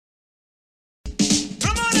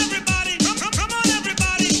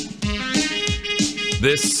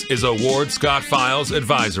This is a Ward Scott Files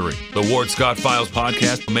advisory. The Ward Scott Files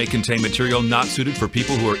podcast may contain material not suited for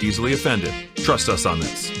people who are easily offended. Trust us on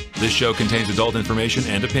this. This show contains adult information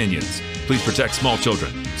and opinions. Please protect small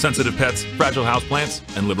children, sensitive pets, fragile houseplants,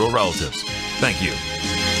 and liberal relatives. Thank you.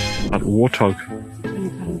 That warthog.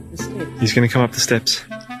 He's going to come up the steps.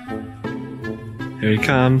 Here he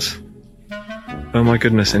comes. Oh my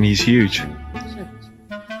goodness, and he's huge.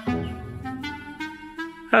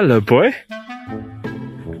 Hello, boy.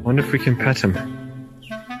 Wonder if we can pet him.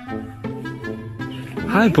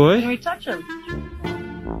 Hi, boy. Can we touch him?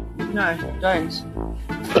 No, don't.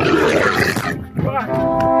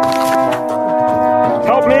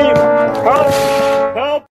 Help me! Help!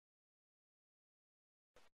 Help!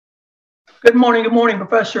 Good morning,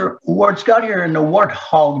 Professor Ward Scott here in the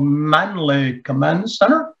Warthog Manley Command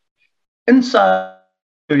Center. Inside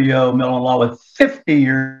the studio, Mellon Law with 50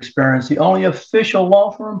 years experience, the only official law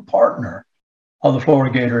firm partner of the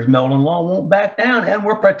Florida Gators. Mellon Law won't back down, and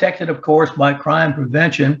we're protected, of course, by crime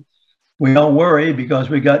prevention. We don't worry because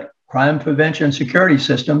we got crime prevention security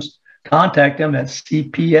systems. Contact them at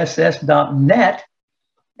cpss.net.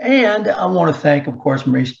 And I want to thank, of course,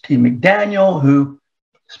 Maurice T. McDaniel, who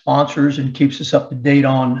sponsors and keeps us up to date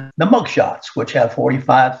on the mugshots, which have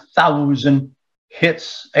 45,000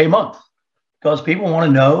 hits a month, because people want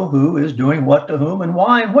to know who is doing what to whom and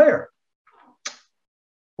why and where.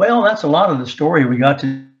 Well, that's a lot of the story we got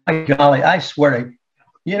to. Golly, I swear to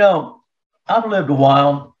you, know, I've lived a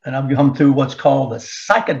while and I've come through what's called the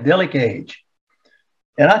psychedelic age.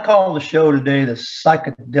 And I call the show today the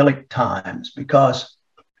psychedelic times because,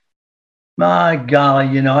 my golly,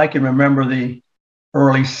 you know, I can remember the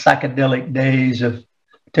early psychedelic days of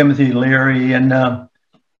Timothy Leary and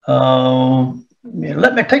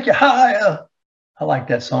Let Me Take You Higher. I like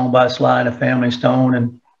that song by Sly and the Family Stone.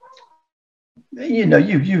 And you know,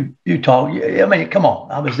 you talk. I mean, come on.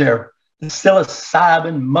 I was there. The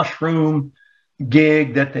psilocybin mushroom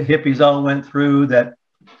gig that the hippies all went through. That,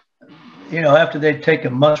 you know, after they'd take a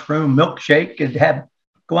mushroom milkshake and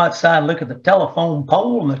go outside and look at the telephone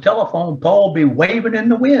pole, and the telephone pole be waving in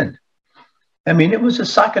the wind. I mean, it was a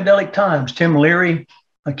psychedelic times. Tim Leary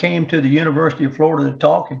came to the University of Florida to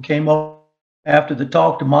talk, and came up after the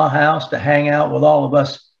talk to my house to hang out with all of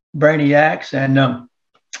us brainiacs. And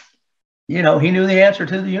you know, he knew the answer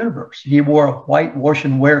to the universe. He wore a white wash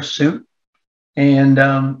and wear suit and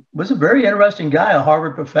was a very interesting guy, a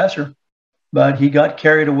Harvard professor, but he got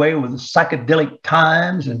carried away with the psychedelic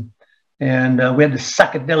times. And we had the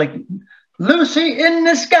psychedelic Lucy in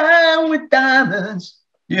the Sky with Diamonds.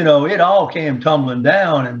 You know, it all came tumbling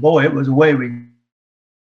down, and boy, it was the way we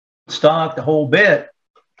stocked the whole bit.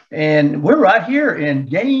 And we're right here in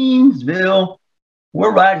Gainesville.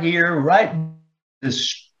 We're right here, right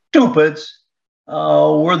this stupids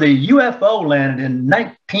where the UFO landed in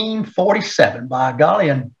 1947, by golly,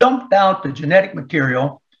 and dumped out the genetic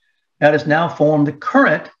material that has now formed the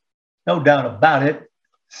current, no doubt about it,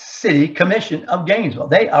 City Commission of Gainesville.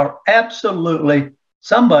 They are absolutely,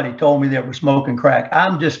 somebody told me they were smoking crack.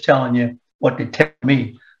 I'm just telling you what they tell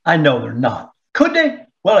me. I know they're not. Could they?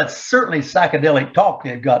 Well, it's certainly psychedelic talk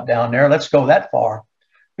they've got down there. Let's go that far.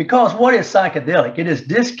 Because what is psychedelic? It is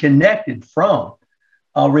disconnected from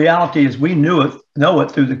reality as we know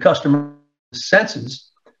it through the customer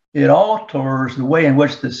senses. It alters the way in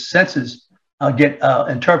which the senses get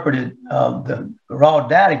interpreted. The raw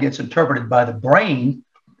data gets interpreted by the brain,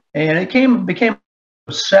 and it became a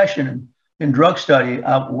obsession in drug study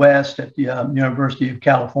out west at the University of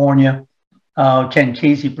California. Ken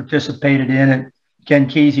Kesey participated in it. Ken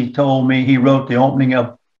Kesey told me he wrote the opening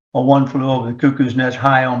of A One Flew Over the Cuckoo's Nest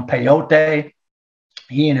high on peyote.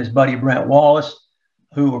 He and his buddy Brent Wallace,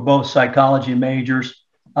 who were both psychology majors,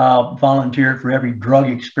 volunteered for every drug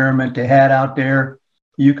experiment they had out there.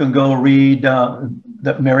 You can go read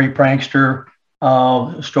the Mary Prankster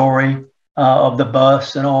story of the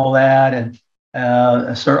bus and all that. And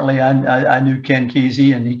certainly I knew Ken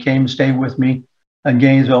Kesey, and he came and stayed with me in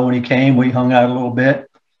Gainesville when he came. We hung out a little bit.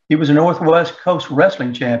 He was a Northwest Coast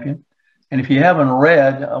wrestling champion. And if you haven't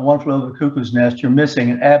read One Flew Over the Cuckoo's Nest, you're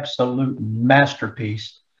missing an absolute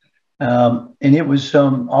masterpiece. And it was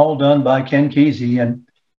all done by Ken Kesey, and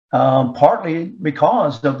partly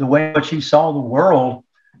because of the way in which he saw the world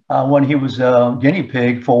when he was a guinea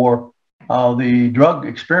pig for the drug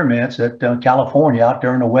experiments at California out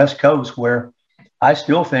there on the West Coast, where I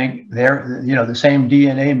still think they're, you know, the same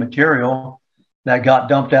DNA material that got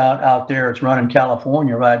dumped out there. It's running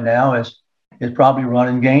California right now is probably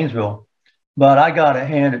running Gainesville. But I got to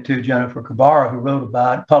hand it to Jennifer Kabara, who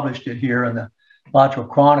published it here in the Lottery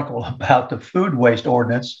Chronicle about the food waste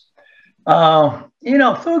ordinance.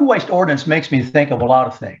 Food waste ordinance makes me think of a lot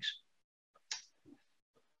of things.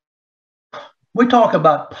 We talk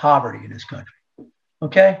about poverty in this country.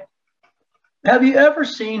 Okay. Have you ever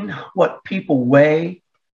seen what people weigh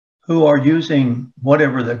who are using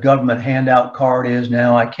whatever the government handout card is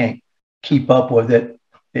now? I can't keep up with it.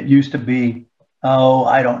 It used to be, oh,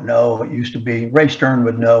 I don't know. It used to be, Ray Stern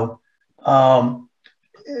would know.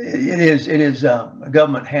 It is a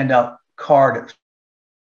government handout card of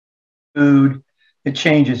food. It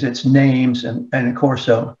changes its names. And of course,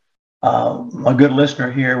 a good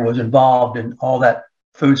listener here was involved in all that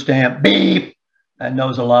food stamp beep and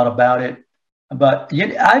knows a lot about it. But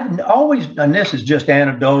I've always, and this is just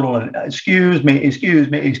anecdotal, and excuse me.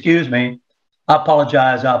 I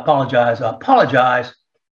apologize.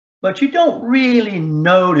 But you don't really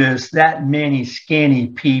notice that many skinny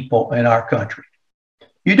people in our country.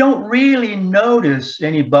 You don't really notice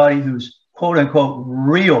anybody who's quote unquote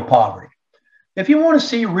real poverty. If you want to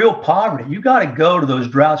see real poverty, you got to go to those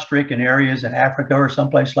drought-stricken areas in Africa or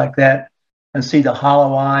someplace like that and see the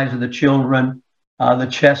hollow eyes of the children, the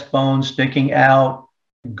chest bones sticking out,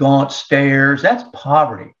 gaunt stares. That's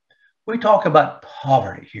poverty. We talk about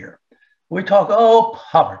poverty here. We talk,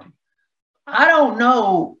 poverty. I don't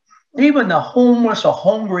know, even the homeless or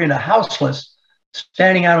hungry and the houseless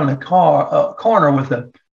standing out on the corner with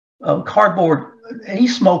a cardboard,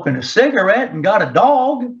 he's smoking a cigarette and got a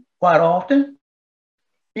dog quite often.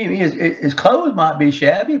 His clothes might be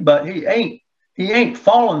shabby, but he ain't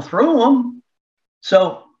falling through them.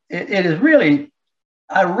 So it is really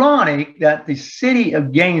ironic that the city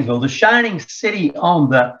of Gainesville, the shining city on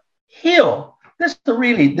the hill, this to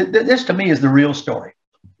me is the real story.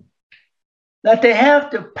 That they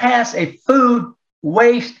have to pass a food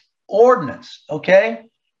waste ordinance, okay,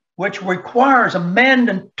 which requires a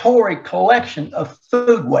mandatory collection of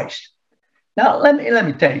food waste. Now, let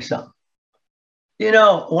me tell you something. When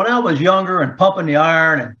I was younger and pumping the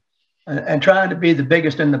iron and trying to be the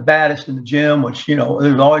biggest and the baddest in the gym, which,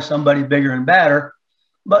 there's always somebody bigger and badder,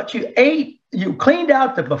 but you cleaned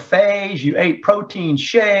out the buffets, you ate protein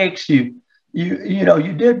shakes, you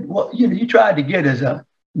did what, you tried to get as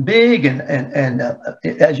big and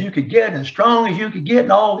as you could get, and as strong as you could get,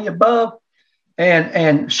 and all the above,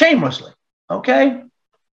 and shamelessly, okay?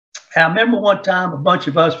 And I remember one time a bunch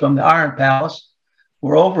of us from the Iron Palace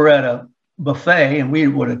were over at a buffet, and we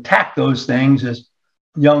would attack those things as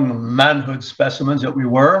young manhood specimens that we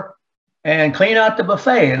were, and clean out the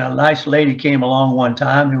buffet. And a nice lady came along one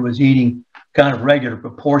time who was eating kind of regular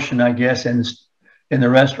proportion, I guess, in the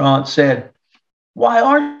restaurant, said, "Why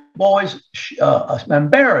aren't boys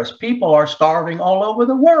embarrassed? People are starving all over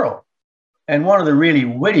the world." And one of the really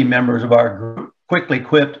witty members of our group quickly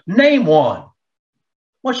quipped, "Name one."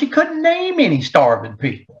 Well, she couldn't name any starving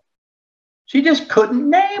people. She just couldn't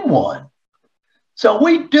name one. So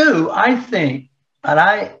we do, I think, and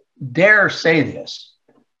I dare say this,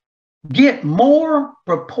 get more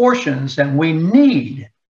proportions than we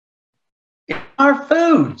need in our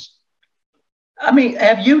foods. I mean,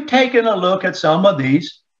 have you taken a look at some of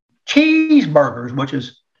these cheeseburgers, which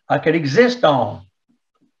is I could exist on?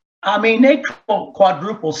 I mean, they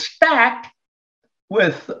quadruple stacked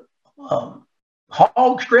with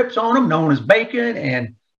hog strips on them, known as bacon,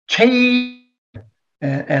 and cheese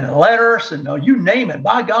and lettuce, and you name it.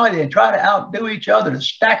 By golly, they try to outdo each other to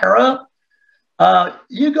stack her up.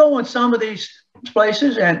 You go in some of these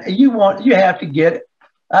places, and you have to get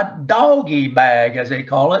a doggy bag, as they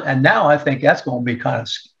call it. And now I think that's going to be kind of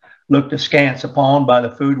looked askance upon by the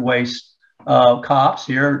food waste cops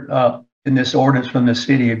here in this ordinance from the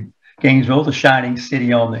city of Gainesville, the shining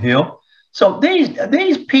city on the hill. So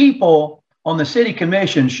these people on the city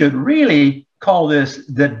commission should really call this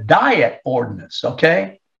the diet ordinance,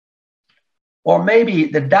 okay? Or maybe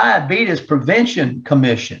the Diabetes Prevention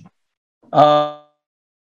Commission. Here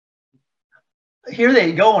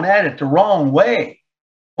they go and at it the wrong way.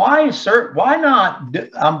 Why not?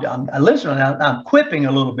 I'm listening. I'm quipping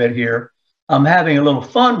a little bit here. I'm having a little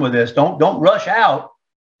fun with this. Don't rush out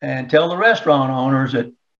and tell the restaurant owners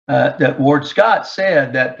that Ward Scott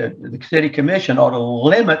said that the city commission ought to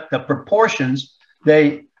limit the proportions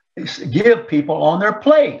they give people on their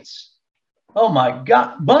plates. Oh my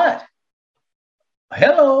God! But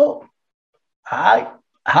hello,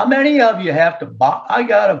 how many of you have to buy? I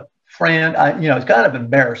got a friend. It's kind of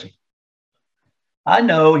embarrassing. I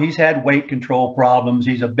know he's had weight control problems.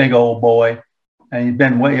 He's a big old boy, and he's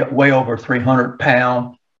been way over 300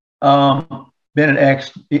 pounds. Been an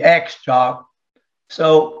ex-jock.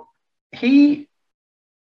 So he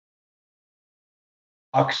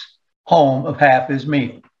walks home of half his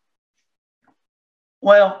meal.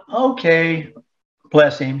 Well, okay,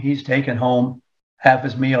 bless him, he's taking home half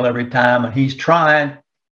his meal every time, and he's trying,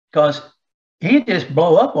 because he'd just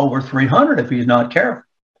blow up over 300 if he's not careful.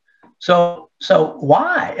 So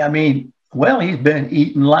why? I mean, well, he's been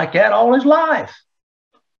eating like that all his life.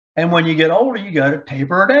 And when you get older, you got to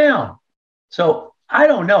taper down. So I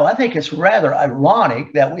don't know. I think it's rather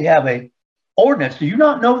ironic that we have a ordinance. Do you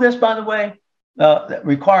not know this, by the way?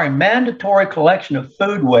 Requiring mandatory collection of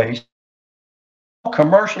food waste.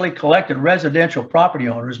 Commercially collected residential property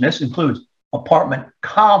owners, and this includes apartment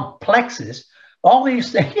complexes, all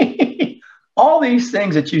these things, all these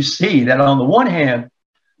things that you see that on the one hand,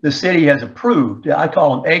 the city has approved. I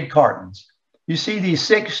call them egg cartons. You see these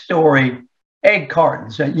 6-story egg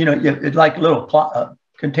cartons, and it's like little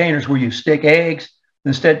containers where you stick eggs.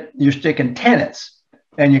 Instead, you're sticking tenants,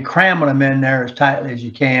 and you're cramming them in there as tightly as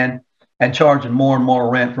you can, and charging more and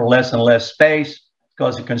more rent for less and less space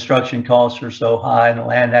because the construction costs are so high and the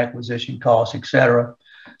land acquisition costs, et cetera,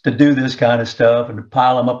 to do this kind of stuff and to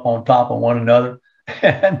pile them up on top of one another.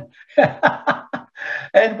 And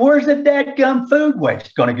where's the dadgum food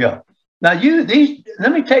waste going to go? Now,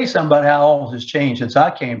 let me tell you something about how all this has changed since I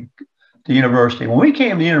came to university. When we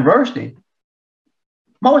came to university,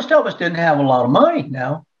 most of us didn't have a lot of money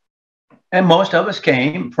now. And most of us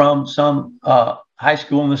came from some high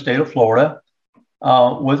school in the state of Florida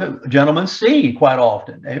with a gentleman's C quite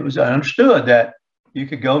often. It was understood that you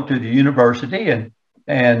could go to the university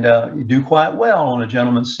and you do quite well on a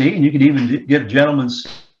gentleman's C, and you could even get a gentleman's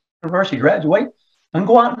university graduate and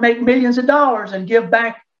go out and make millions of dollars and give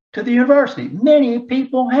back to the university. Many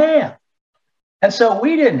people have. And so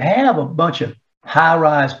we didn't have a bunch of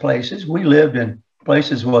high-rise places. We lived in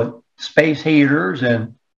places with space heaters,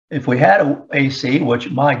 and if we had a AC, which,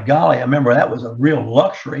 my golly, I remember that was a real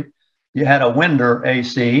luxury. You had a window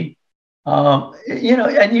AC, and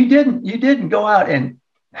you didn't go out and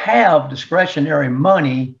have discretionary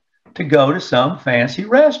money to go to some fancy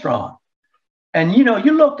restaurant. And, you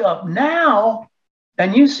look up now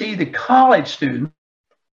and you see the college student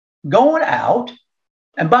going out.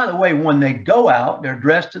 And by the way, when they go out, they're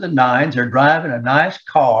dressed to the nines. They're driving a nice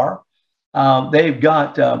car. They've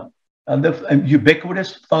got the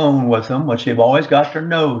ubiquitous phone with them, which they've always got their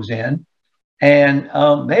nose in. And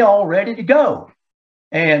they all ready to go.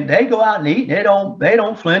 And they go out and eat. They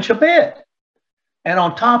don't flinch a bit. And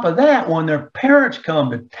on top of that, when their parents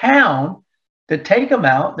come to town to take them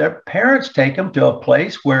out, their parents take them to a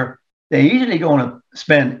place where they're easily going to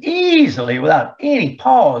spend without any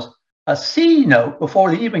pause, a C note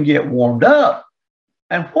before they even get warmed up.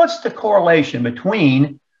 And what's the correlation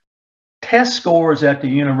between test scores at the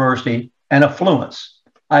university and affluence?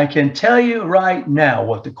 I can tell you right now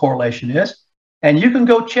what the correlation is, and you can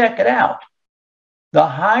go check it out. The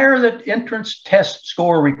higher the entrance test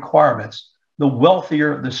score requirements, the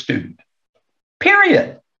wealthier the student.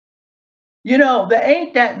 Period. There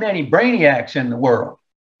ain't that many brainiacs in the world.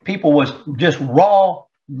 People with just raw,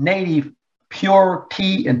 native, pure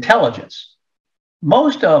T intelligence.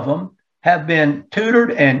 Most of them have been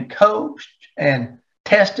tutored and coached and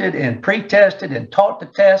tested and pre-tested and taught to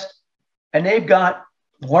test. And they've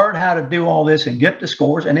learned how to do all this and get the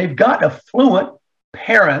scores. And they've got affluent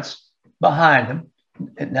parents behind them.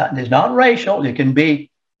 It's not racial. It can be,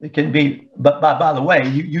 but by the way,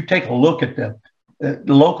 you take a look at the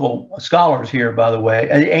local scholars here, by the way,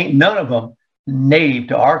 and ain't none of them native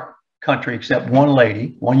to our country except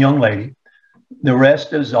one young lady. The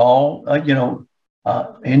rest is all,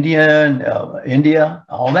 India,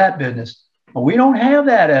 all that business. But we don't have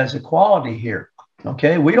that as a quality here.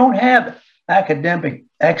 Okay. We don't have academic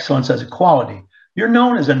excellence as a quality. You're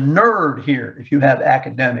known as a nerd here if you have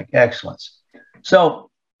academic excellence. So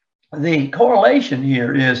the correlation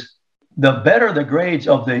here is the better the grades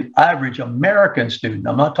of the average American student.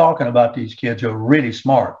 I'm not talking about these kids who are really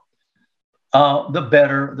smart. The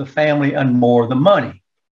better the family and more the money.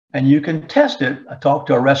 And you can test it. I talked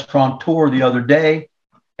to a restaurateur the other day,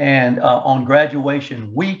 and on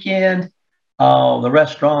graduation weekend, the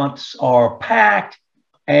restaurants are packed,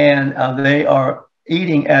 and they are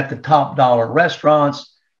eating at the top dollar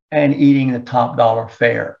restaurants and eating the top dollar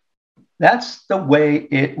fare. That's the way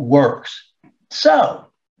it works. So,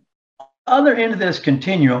 other end of this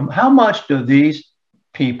continuum, how much do these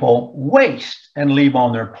people waste and leave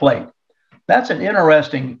on their plate? That's an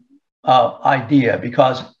interesting idea,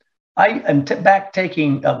 because I am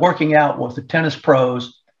working out with the tennis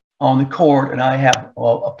pros on the court, and I have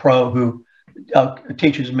a pro who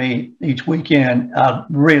teaches me each weekend, I'm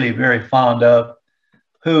really very fond of,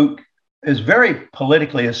 who is very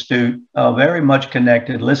politically astute, very much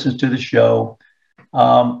connected, listens to the show,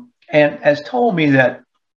 and has told me that,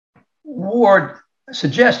 Ward,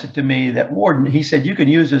 suggested to me that Warden, he said, you can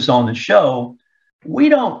use this on the show. We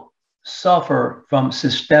don't suffer from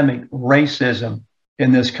systemic racism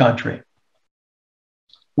in this country.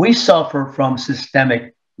 We suffer from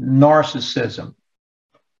systemic narcissism.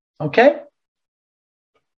 Okay?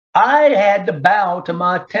 I had to bow to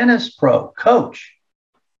my tennis pro coach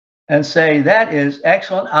and say, that is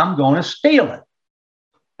excellent. I'm going to steal it.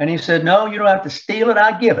 And he said, no, you don't have to steal it.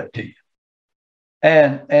 I give it to you.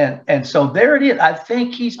 And so there it is. I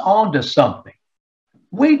think he's on to something.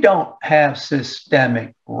 We don't have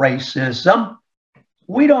systemic racism.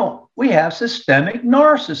 We have systemic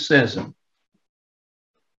narcissism.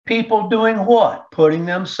 People doing what? Putting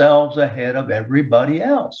themselves ahead of everybody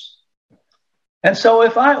else. And so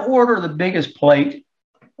if I order the biggest plate,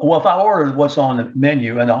 well, if I order what's on the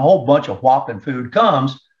menu and a whole bunch of whopping food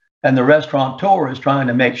comes, and the restaurateur is trying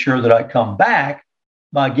to make sure that I come back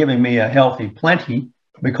by giving me a healthy plenty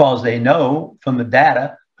because they know from the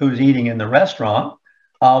data who's eating in the restaurant,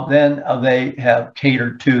 then they have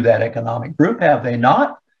catered to that economic group, have they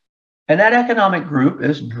not? And that economic group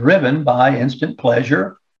is driven by instant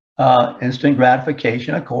pleasure, instant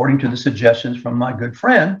gratification, according to the suggestions from my good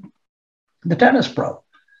friend, the tennis pro.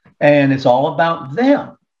 And it's all about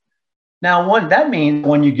them. Now, that means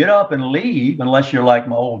when you get up and leave, unless you're like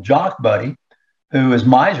my old jock buddy, who is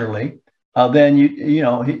miserly, then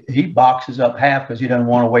he boxes up half because he doesn't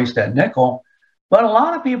want to waste that nickel. But a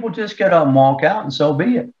lot of people just get up and walk out, and so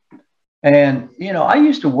be it. And I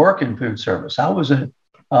used to work in food service. It's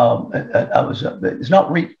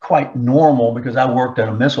not quite normal because I worked at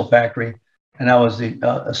a missile factory, and I was the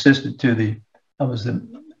assistant to the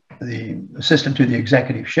assistant to the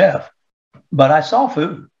executive chef. But I saw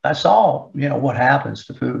food. I saw, what happens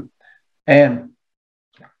to food. And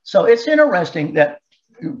so it's interesting that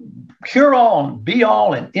cure all and be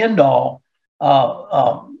all and end all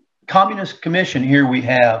Communist Commission here we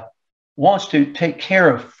have wants to take care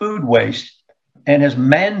of food waste and has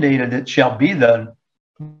mandated it shall be the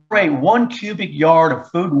rate 1 cubic yard of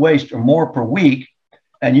food waste or more per week.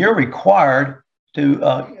 And you're required to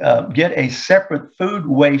get a separate food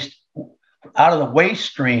waste out of the waste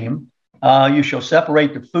stream. You shall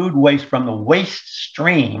separate the food waste from the waste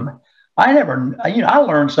stream. I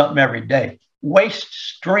learned something every day. Waste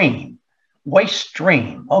stream.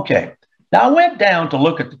 Okay. Now I went down to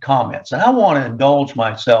look at the comments, and I want to indulge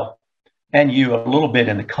myself and you a little bit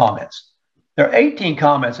in the comments. There are 18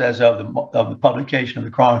 comments as of the publication of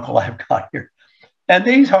the Chronicle I've got here. And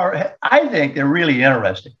these are, I think they're really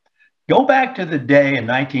interesting. Go back to the day in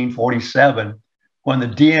 1947 when the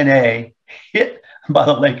DNA hit by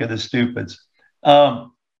the Lake of the Stupids.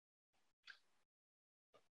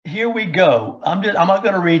 Here we go. I'm not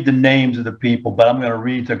going to read the names of the people, but I'm going to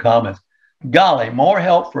read the comments. Golly, more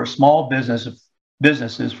help for small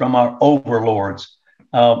businesses from our overlords.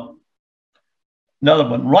 Another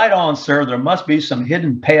one. Right on, sir. There must be some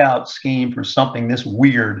hidden payout scheme for something this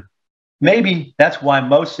weird. Maybe that's why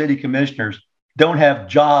most city commissioners don't have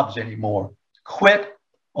jobs anymore. Quit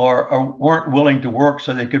or weren't willing to work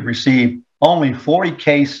so they could receive only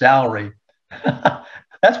 $40K salary.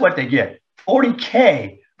 That's what they get.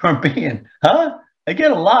 $40K from being, They get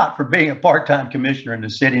a lot for being a part-time commissioner in the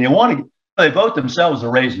city. And they vote themselves the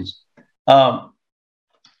raises.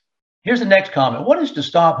 Here's the next comment. What is to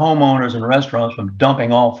stop homeowners and restaurants from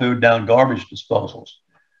dumping all food down garbage disposals?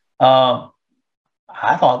 I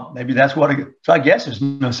thought maybe that's what so I guess there's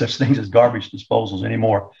no such things as garbage disposals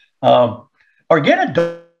anymore. Or get a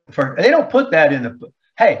dog. They don't put that in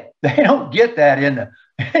they don't get that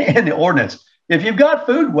in the ordinance. If you've got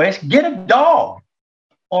food waste, get a dog.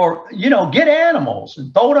 Or, get animals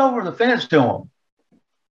and throw it over the fence to them.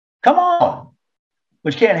 Come on.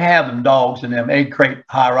 But you can't have them dogs in them egg crate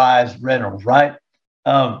high-rise rentals, right?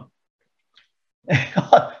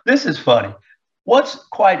 This is funny. What's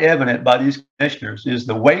quite evident by these commissioners is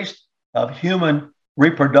the waste of human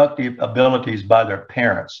reproductive abilities by their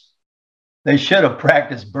parents. They should have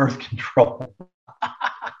practiced birth control.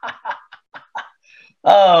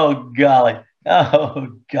 Oh, golly.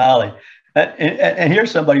 And here's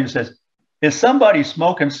somebody who says, is somebody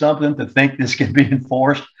smoking something to think this can be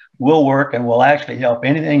enforced, will work, and will actually help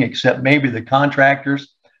anything except maybe the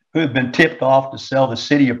contractors who have been tipped off to sell the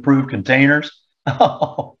city-approved containers?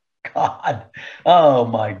 Oh, God. Oh,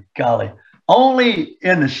 my golly. Only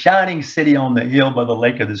in the shining city on the hill by the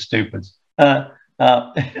Lake of the Stupids.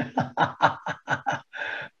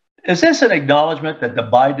 Is this an acknowledgement that the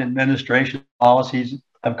Biden administration policies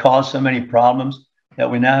have caused so many problems that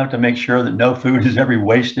we now have to make sure that no food is ever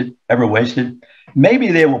wasted?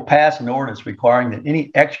 Maybe they will pass an ordinance requiring that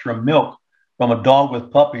any extra milk from a dog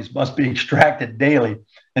with puppies must be extracted daily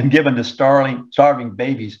and given to starving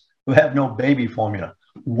babies who have no baby formula.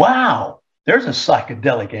 Wow, there's a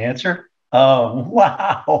psychedelic answer. Oh,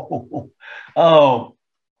 wow. Oh,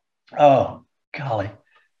 golly.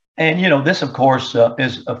 And, you know, this, of course,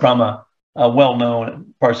 is from a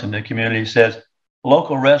well-known person in the community. Says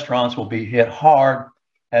local restaurants will be hit hard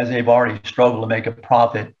as they've already struggled to make a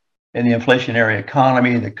profit in the inflationary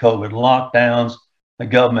economy, the COVID lockdowns, the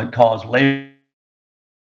government-caused labor,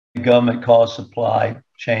 the government-caused supply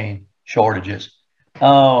chain shortages.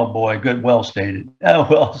 Oh, boy, good, well stated. Oh,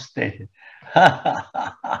 well stated.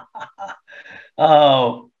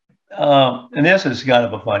 And this is kind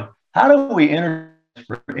of a fun. How do we enter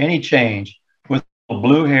for any change with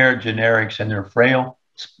blue-haired generics and their frail,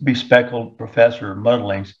 bespectacled professor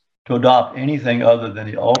muddlings to adopt anything other than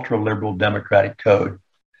the ultra-liberal Democratic code?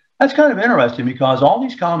 That's kind of interesting because all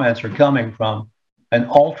these comments are coming from an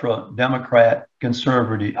ultra-Democrat,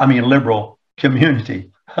 conservative, liberal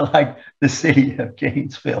community like the city of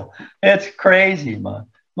Gainesville. It's crazy, man.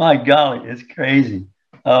 My golly, it's crazy.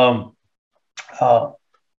 Let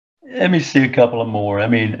me see a couple of more.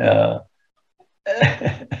 They're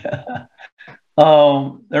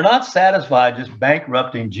not satisfied just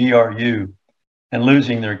bankrupting GRU and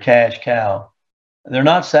losing their cash cow. They're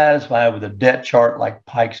not satisfied with a debt chart like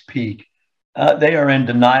Pikes Peak. They are in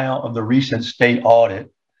denial of the recent state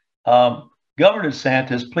audit. Governor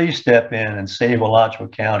DeSantis, please step in and save Alachua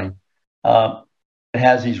County. It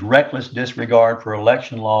has these reckless disregard for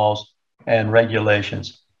election laws and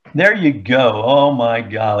regulations. There you go. Oh, my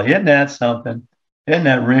golly. Isn't that something? Isn't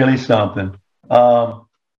that really something? I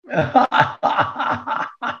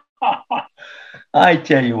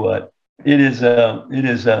tell you what, it is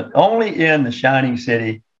only in the shining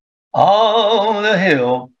city on the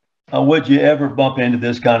hill would you ever bump into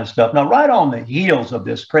this kind of stuff. Now, right on the heels of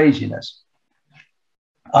this craziness,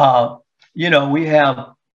 we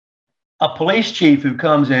have a police chief who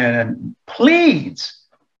comes in and pleads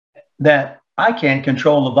that I can't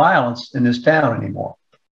control the violence in this town anymore.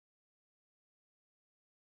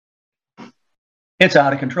 It's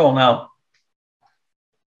out of control. Now,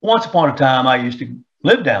 once upon a time, I used to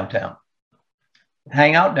live downtown,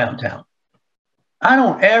 hang out downtown. I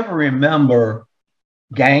don't ever remember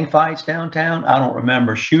gang fights downtown. I don't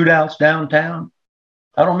remember shootouts downtown.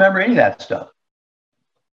 I don't remember any of that stuff.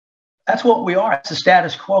 That's what we are. It's the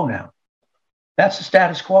status quo now. That's the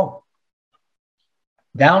status quo.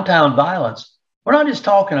 Downtown violence. We're not just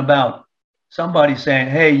talking about somebody saying,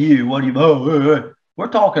 hey, you, what do you, we're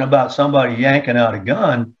talking about somebody yanking out a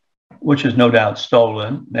gun, which is no doubt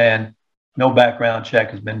stolen, and no background check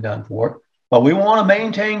has been done for it. But we want to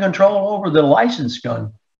maintain control over the licensed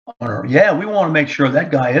gun owner. Yeah, we want to make sure that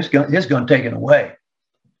guy, his gun taken away.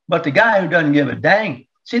 But the guy who doesn't give a dang,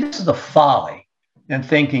 see, this is the folly in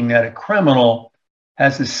thinking that a criminal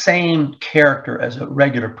has the same character as a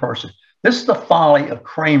regular person. This is the folly of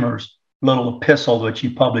Kramer's little epistle which he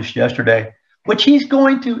published yesterday, which he's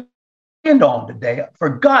going to end on today. For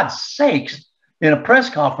God's sakes, in a press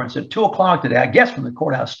conference at 2:00 today, I guess from the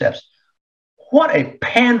courthouse steps. What a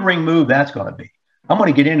pandering move that's going to be. I'm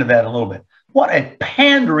going to get into that in a little bit. What a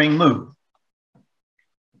pandering move.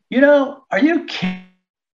 Are you kidding?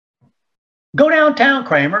 Go downtown,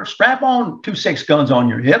 Kramer, strap on 2.6 guns on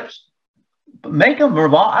your hips, make them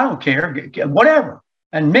revolve, I don't care, whatever,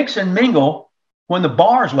 and mix and mingle when the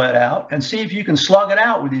bar's let out and see if you can slug it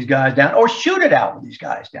out with these guys down or shoot it out with these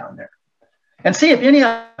guys down there. And see if any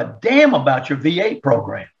of a damn about your VA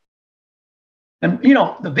program. And,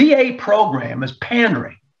 the VA program is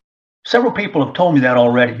pandering. Several people have told me that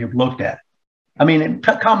already who've looked at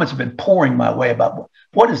it. Comments have been pouring my way about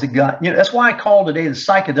what is the guy. That's why I call today the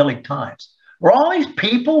psychedelic times. Where all these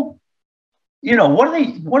people, what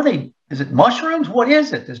are they? Is it mushrooms? What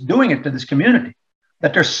is it that's doing it to this community?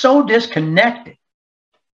 That they're so disconnected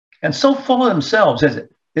and so full of themselves. Is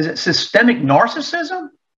it systemic narcissism?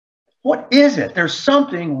 What is it? There's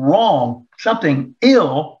something wrong, something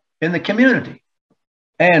ill in the community.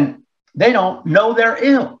 And they don't know they're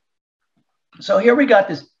ill. So here we got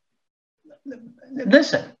this.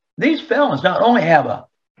 Listen, these felons not only have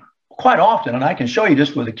quite often, and I can show you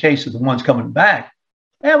just with the case of the ones coming back,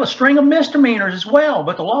 they have a string of misdemeanors as well,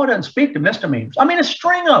 but the law doesn't speak to misdemeanors. A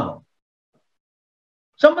string of them.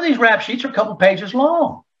 Some of these rap sheets are a couple pages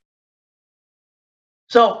long.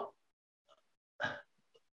 So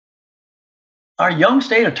our young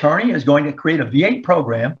state attorney is going to create a V8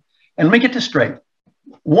 program. And let me get this straight.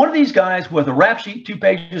 One of these guys with a rap sheet 2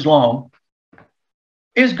 pages long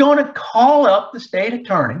is going to call up the state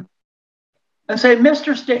attorney and say,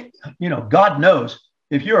 Mr. State, God knows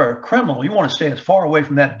if you're a criminal, you want to stay as far away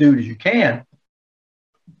from that dude as you can.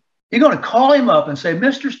 You're going to call him up and say,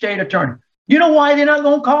 Mr. State Attorney, you know why they're not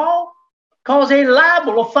going to call? Because they're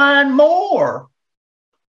liable to find more.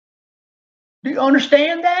 Do you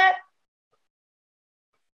understand that?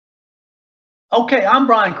 Okay, I'm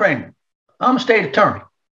Brian Kramer. I'm a state attorney.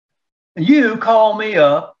 You call me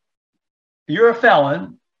up, you're a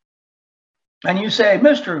felon, and you say,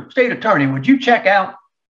 Mr. State Attorney, would you check out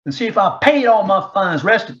and see if I paid all my fines,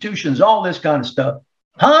 restitutions, all this kind of stuff?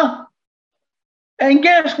 Huh? And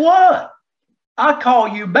guess what? I call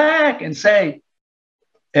you back and say,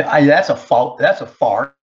 that's a fault. That's a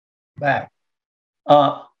fart back.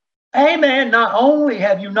 Hey, man, not only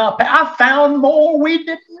have you not paid, I found more we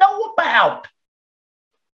didn't know about.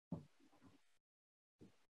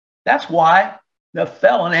 That's why the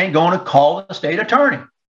felon ain't going to call the state attorney.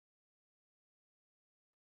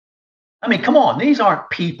 I mean, come on. These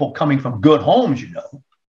aren't people coming from good homes, you know.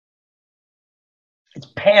 It's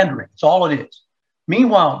pandering. It's all it is.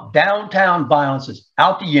 Meanwhile, downtown violence is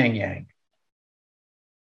out the yin-yang.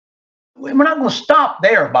 We're not going to stop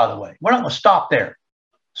there, by the way. We're not going to stop there.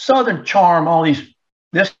 Southern Charm, all these,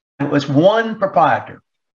 this was one proprietor,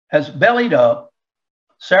 has bellied up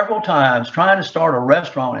several times trying to start a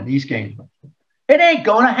restaurant in East Gainesville. It ain't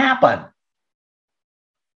going to happen.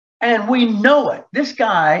 And we know it. This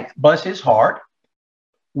guy, bless his heart,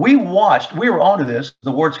 we were onto this,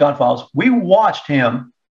 the Ward Scott Files. We watched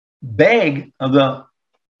him beg of the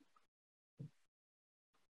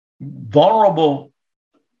vulnerable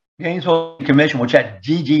Gainesville Commission, which had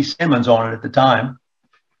G.G. Simmons on it at the time,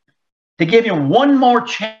 to give him one more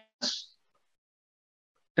chance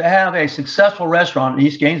to have a successful restaurant in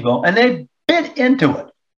East Gainesville, and they bit into it.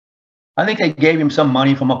 I think they gave him some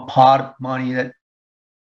money from a pot of money that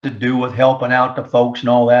to do with helping out the folks and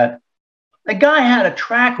all that. The guy had a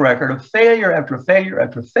track record of failure after failure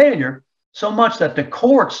after failure, so much that the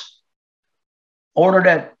courts ordered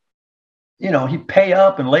that, you know, he'd pay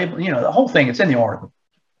up and label, you know, the whole thing. It's in the article.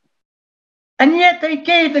 And yet they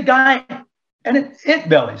gave the guy, and it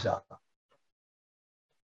bellies up.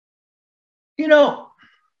 You know,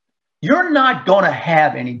 you're not going to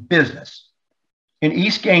have any business in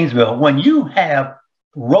East Gainesville when you have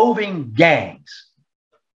roving gangs.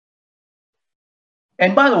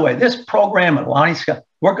 And by the way, this program at Lonnie Scott,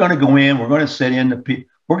 we're going to go in, we're going to sit in,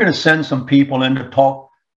 we're going to send some people in to talk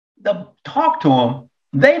to them.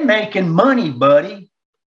 They making money, buddy.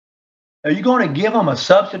 Are you going to give them a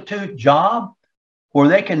substitute job where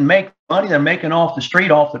they can make money they're making off the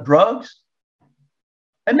street, off the drugs?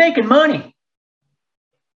 They're making money.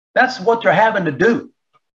 That's what they're having to do.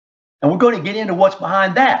 And we're going to get into what's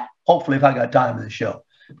behind that, hopefully, if I got time in the show.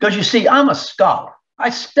 Because you see, I'm a scholar. I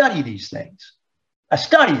study these things. I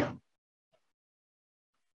study them.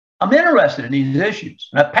 I'm interested in these issues,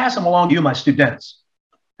 and I pass them along to you, my students.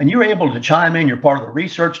 And you're able to chime in. You're part of the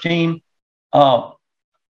research team.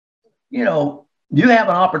 You know, you have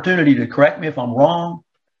an opportunity to correct me if I'm wrong.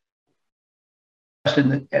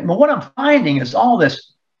 And what I'm finding is all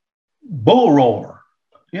this bull roar.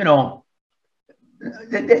 You know,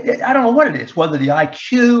 I don't know what it is, whether the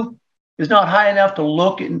IQ is not high enough to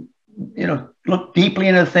look deeply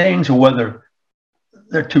into things, or whether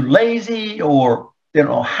they're too lazy, or they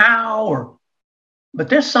don't know how, but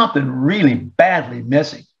there's something really badly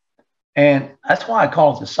missing. And that's why I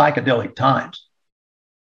call it the psychedelic times.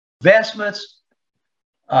 Investments,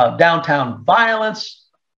 downtown violence,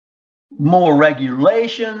 more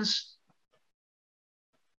regulations.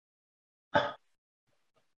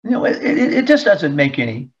 You know, it just doesn't make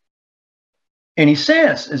any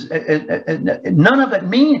sense. None of it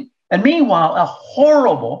mean. And meanwhile, a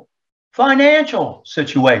horrible financial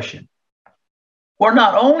situation where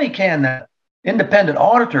not only can the independent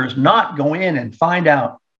auditors not go in and find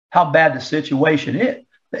out how bad the situation is,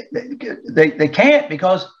 they can't,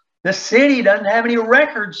 because the city doesn't have any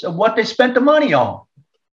records of what they spent the money on.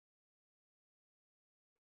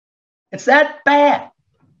 It's that bad.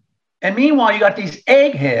 And meanwhile, you got these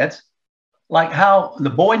eggheads, like how the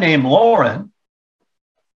boy named Lauren.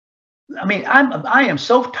 I mean, I am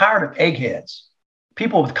so tired of eggheads.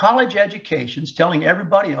 People with college educations telling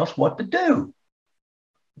everybody else what to do.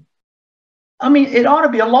 I mean, it ought to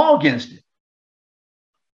be a law against it.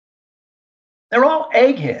 They're all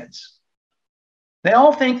eggheads. They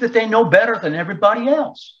all think that they know better than everybody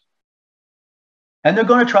else. And they're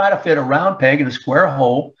going to try to fit a round peg in a square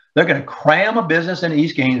hole. They're going to cram a business into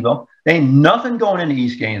East Gainesville. There ain't nothing going into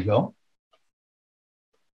East Gainesville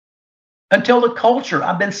until the culture,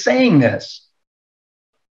 I've been saying this,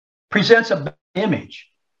 presents a image.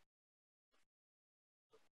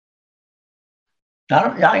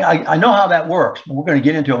 I know how that works, but we're going to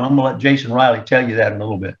get into it. I'm going to let Jason Riley tell you that in a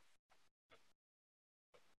little bit.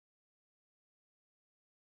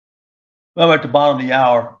 Well, we're at the bottom of the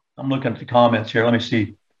hour. I'm looking at the comments here. Let me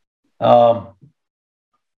see. But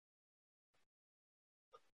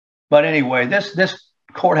anyway, this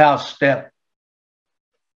courthouse step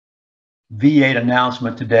V8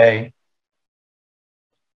 announcement today.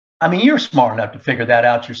 I mean, you're smart enough to figure that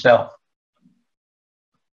out yourself.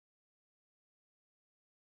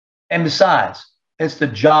 And besides, it's the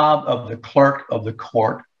job of the clerk of the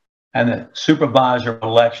court and the supervisor of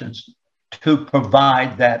elections to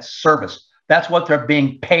provide that service. That's what they're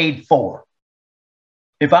being paid for.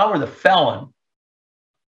 If I were the felon,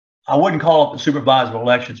 I wouldn't call up the supervisor of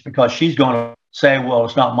elections because she's going to say, well,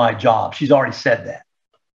 it's not my job. She's already said that.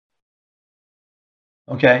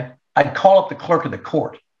 Okay? I'd call up the clerk of the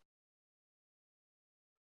court.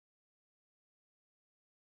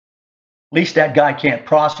 At least that guy can't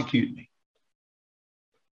prosecute me.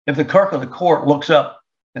 If the clerk of the court looks up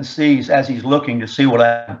and sees, as he's looking to see what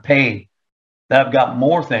I've paid, that I've got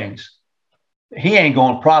more things, he ain't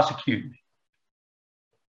going to prosecute me.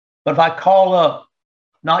 But if I call up,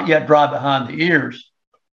 not yet dry behind the ears,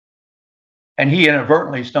 and he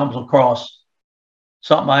inadvertently stumbles across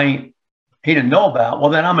something he didn't know about,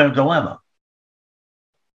 well, then I'm in a dilemma.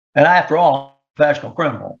 And after all, I'm a professional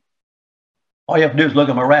criminal. All you have to do is look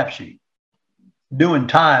at my rap sheet. Doing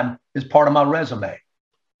time is part of my resume.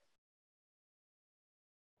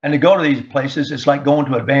 And to go to these places, it's like going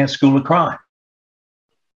to advanced school of crime.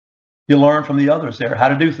 You learn from the others there how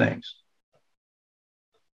to do things.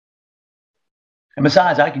 And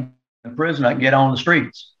besides, I can in prison, I can get on the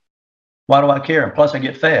streets. Why do I care? And plus, I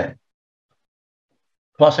get fed.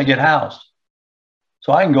 Plus, I get housed.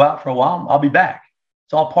 So I can go out for a while. I'll be back.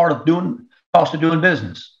 It's all part of cost of doing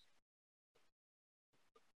business.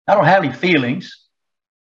 I don't have any feelings.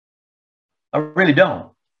 I really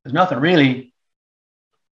don't. There's nothing really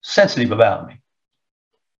sensitive about me.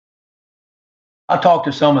 I talked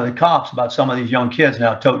to some of the cops about some of these young kids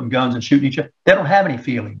now toting guns and shooting each other. They don't have any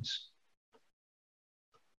feelings.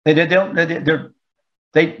 Their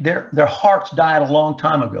hearts died a long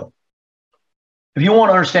time ago. If you want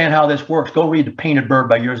to understand how this works, go read The Painted Bird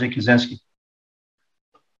by Jerzy Kosinski.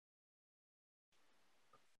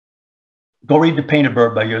 Go read The Painted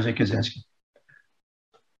Bird by Jerzy Kosinski.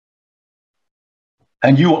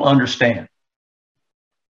 And you will understand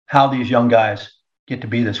how these young guys get to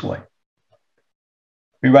be this way.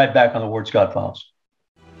 Be right back on the Ward Scott Files.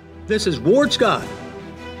 This is Ward Scott,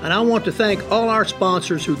 and I want to thank all our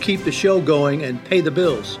sponsors who keep the show going and pay the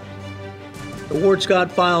bills. The Ward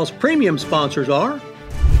Scott Files premium sponsors are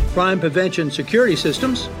Crime Prevention Security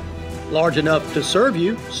Systems, large enough to serve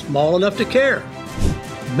you, small enough to care.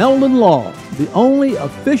 Meldon Law, the only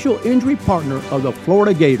official injury partner of the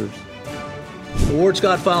Florida Gators. The Ward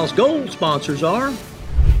Scott Files Gold sponsors are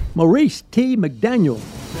Maurice T. McDaniel,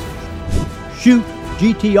 Shoot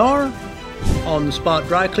GTR, On the Spot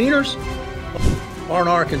Dry Cleaners,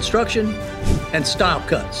 R&R Construction, and Style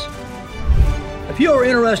Cuts. If you are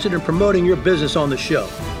interested in promoting your business on the show,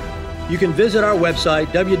 you can visit our website,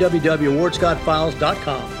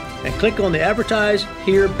 www.wardscottfiles.com, and click on the Advertise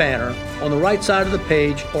Here banner on the right side of the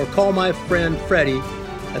page, or call my friend Freddie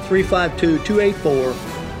at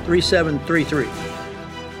 352-284-3733.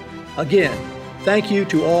 Again, thank you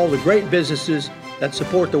to all the great businesses that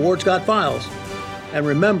support the Ward Scott Files. And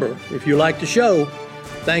remember, if you like the show,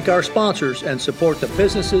 thank our sponsors and support the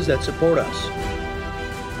businesses that support us.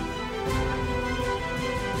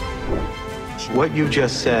 What you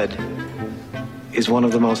just said is one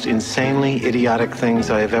of the most insanely idiotic things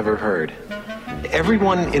I have ever heard.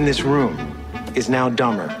 Everyone in this room is now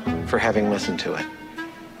dumber for having listened to it.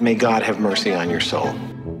 May God have mercy on your soul.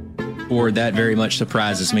 Or that very much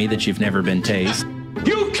surprises me that you've never been tased.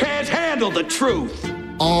 You can't handle the truth.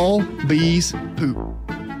 All bees poop.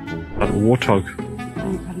 A warthog.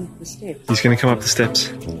 He's going to come up the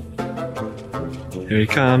steps. Here he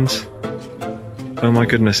comes. Oh my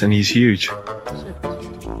goodness, and he's huge.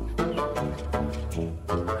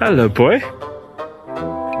 Hello, boy.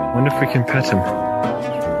 Wonder if we can pet him.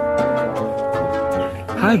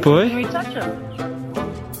 Hi, boy. Can we touch him?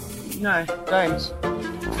 No, don't.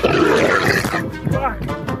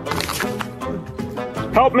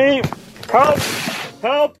 Help me! Help!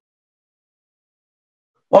 Help!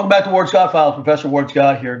 Welcome back to Ward Scott Files. Professor Ward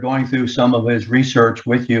Scott here, going through some of his research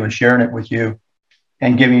with you and sharing it with you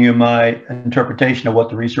and giving you my interpretation of what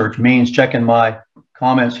the research means. Checking my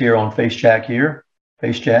comments here on Facebook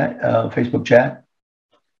chat.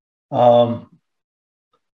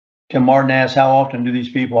 Tim Martin asks, how often do these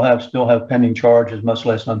people still have pending charges, much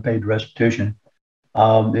less unpaid restitution?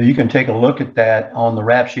 You can take a look at that on the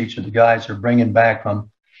rap sheets of the guys they're bringing back from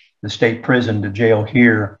the state prison to jail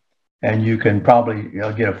here. and you can probably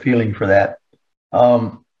get a feeling for that.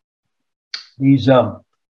 These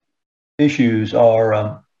issues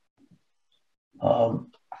are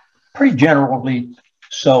pretty generally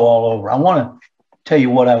so all over. I want to tell you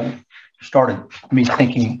what started me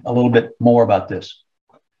thinking a little bit more about this.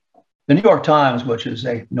 The New York Times, which is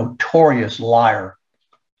a notorious liar,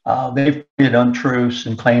 they've repeated untruths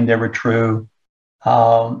and claimed they were true.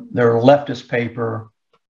 They're a leftist paper.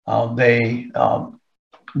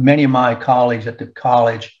 Many of my colleagues at the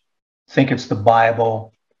college think it's the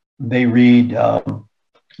Bible. They read the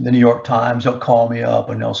New York Times. They'll call me up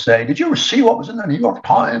and they'll say, "Did you ever see what was in the New York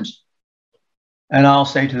Times?" And I'll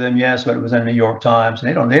say to them, "Yes, but it was in the New York Times." And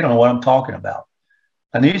they don't know what I'm talking about.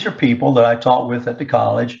 And these are people that I taught with at the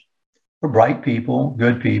college. They're bright people,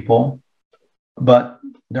 good people, but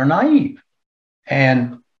they're naive.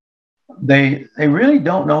 And they really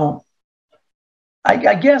don't know.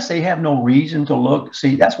 I guess they have no reason to look.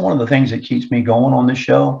 See, that's one of the things that keeps me going on this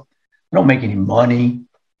show. I don't make any money.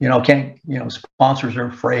 Sponsors are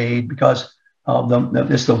afraid because of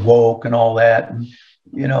the woke and all that. And,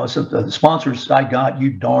 so the sponsors I got,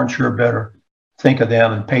 you darn sure better think of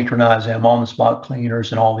them and patronize them. On the Spot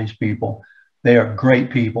Cleaners and all these people. They are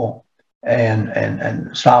great people.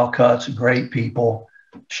 And Style Cuts, great people.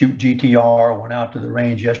 Shoot GTR, went out to the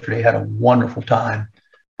range yesterday, had a wonderful time.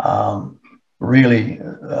 Really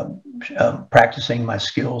practicing my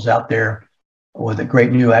skills out there with a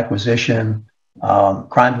great new acquisition.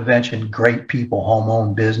 Crime prevention, great people,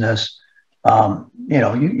 home-owned business.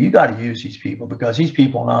 You got to use these people because these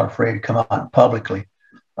people are not afraid to come out and publicly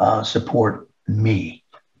support me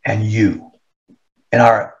and you in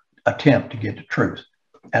our attempt to get the truth.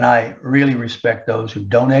 And I really respect those who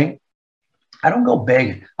donate. I don't go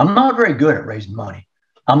begging. I'm not very good at raising money.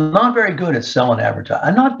 I'm not very good at selling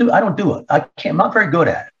advertising. I don't do it. I'm not very good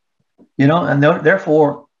at it. And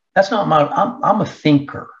therefore, that's not I'm a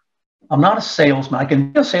thinker. I'm not a salesman. I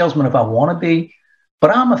can be a salesman if I want to be,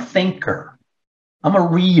 but I'm a thinker. I'm a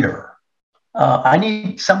reader. I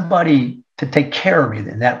need somebody to take care of me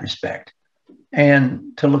in that respect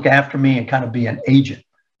and to look after me and kind of be an agent.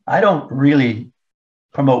 I don't really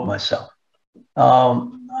promote myself.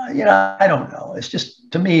 I don't know. It's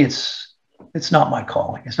just, to me, it's not my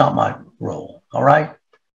calling. It's not my role. All right.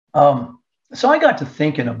 So I got to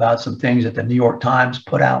thinking about some things that the New York Times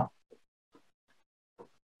put out.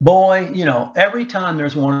 Boy, every time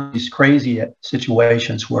there's one of these crazy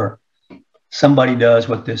situations where somebody does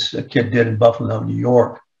what this kid did in Buffalo, New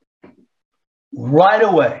York, right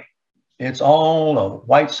away, it's all a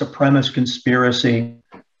white supremacist conspiracy.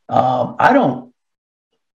 I don't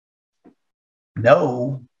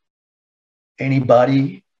know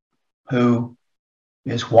anybody who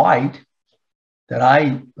is white and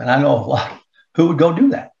I know a lot who would go do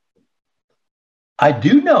that. I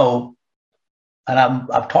do know, and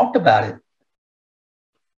I've talked about it,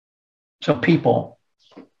 some people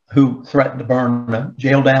who threatened to burn the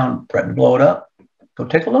jail down, threatened to blow it up. Go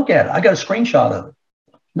take a look at it. I got a screenshot of it.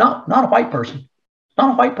 Not a white person.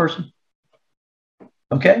 Not a white person.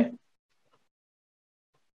 Okay?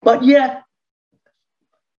 But yet,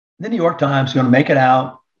 the New York Times is going to make it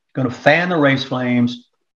out, going to fan the race flames,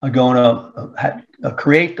 are going to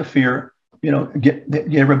create the fear,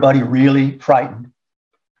 get everybody really frightened.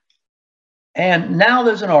 And now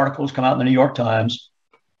there's an article that's come out in the New York Times.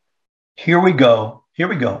 Here we go.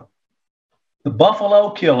 The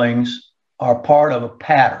Buffalo killings are part of a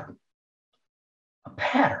pattern. A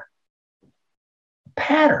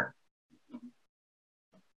pattern.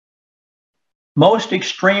 Most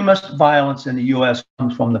extremist violence in the U.S.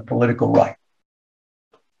 comes from the political right.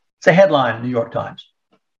 It's a headline in the New York Times.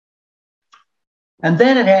 And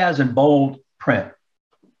then it has in bold print,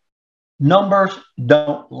 numbers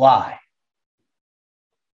don't lie.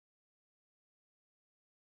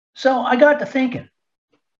 So I got to thinking,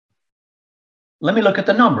 let me look at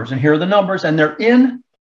the numbers. And here are the numbers, and they're in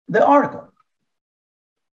the article.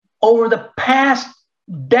 Over the past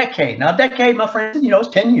decade, now decade, my friend, it's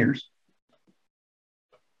 10 years.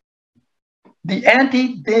 The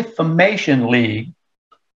Anti-Defamation League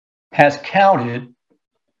has counted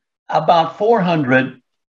about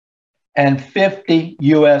 450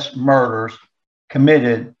 U.S. murders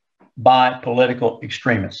committed by political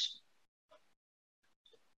extremists.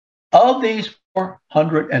 Of these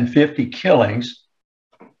 450 killings,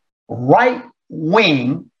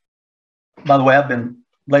 right-wing, by the way, I've been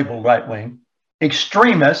labeled right-wing,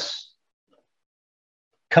 extremists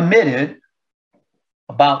committed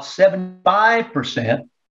about 75%.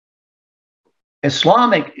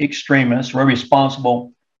 Islamic extremists were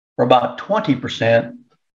responsible for about 20%,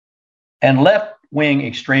 and left-wing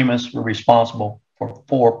extremists were responsible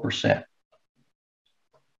for 4%.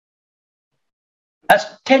 That's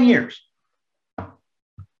 10 years.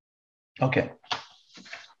 Okay.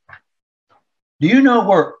 Do you know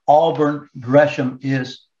where Auburn Gresham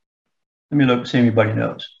is? Let me look and see if anybody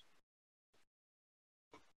knows.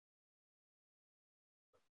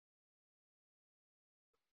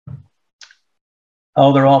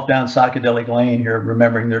 Oh, they're off down psychedelic lane here,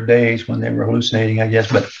 remembering their days when they were hallucinating, I guess.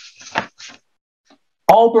 But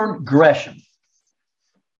Auburn Gresham.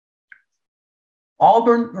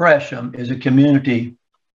 Auburn Gresham is a community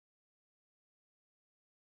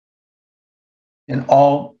in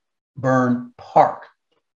Auburn Park,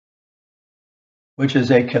 which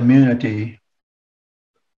is a community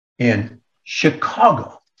in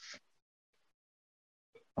Chicago.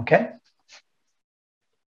 Okay?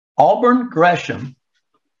 Auburn Gresham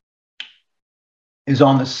is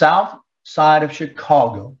on the south side of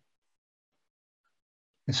Chicago.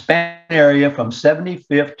 It spans an area from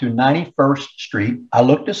 75th to 91st Street. I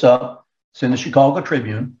looked this up. It's in the Chicago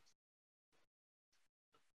Tribune.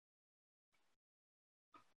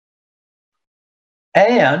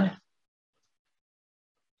 And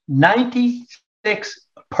 96%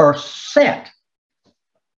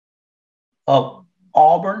 of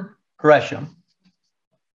Auburn Gresham,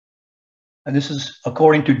 and this is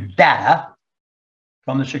according to data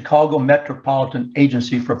from the Chicago Metropolitan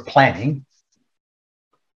Agency for Planning,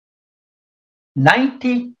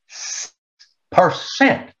 90%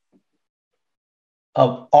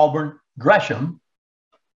 of Auburn Gresham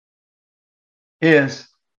is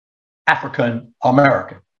African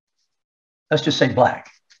American. Let's just say black.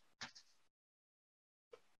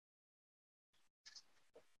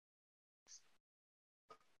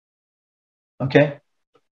 Okay?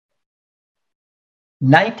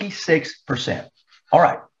 96%. All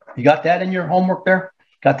right. You got that in your homework there?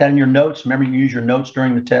 Got that in your notes? Remember, you use your notes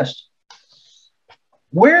during the test.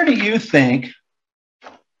 Where do you think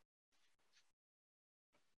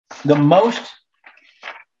the most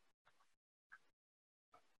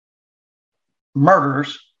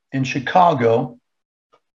murders in Chicago,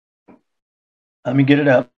 let me get it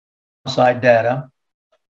up, outside data,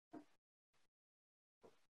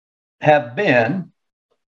 have been,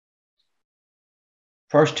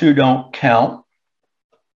 first two don't count,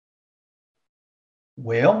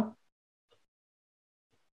 Will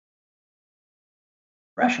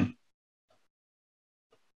Gresham.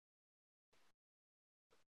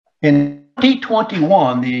 In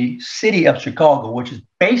 2021, the city of Chicago, which is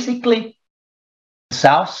basically the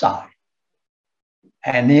South Side,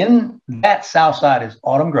 and in that South Side is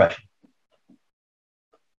Autumn Gresham.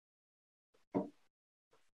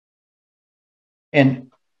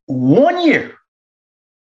 In 1 year,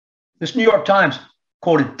 this New York Times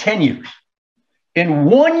quoted 10 years. In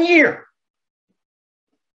 1 year,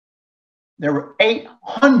 there were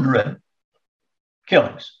 800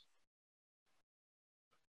 killings.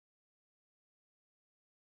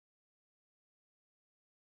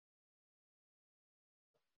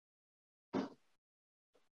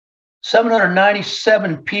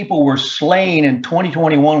 $797 people were slain in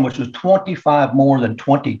 2021, which was 25 more than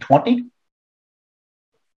 2020.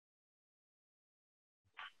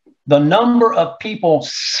 The number of people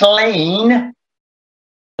slain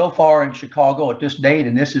so far in Chicago at this date,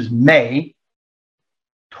 and this is May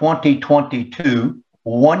 2022,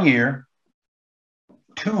 1 year,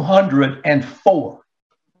 204.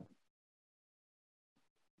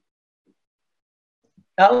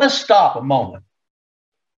 Now let's stop a moment.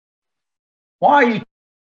 Why are you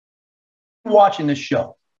watching this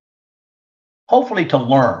show? Hopefully to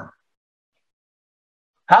learn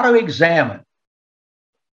how to examine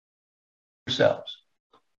yourselves.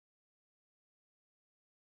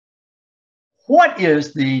 What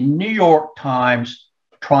is the New York Times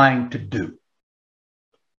trying to do?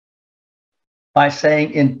 By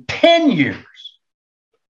saying in 10 years,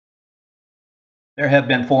 there have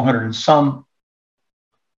been 400 and some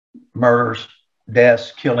murders,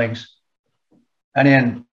 deaths, killings, and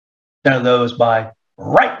in 10 of those by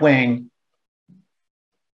right-wing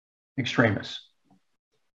extremists.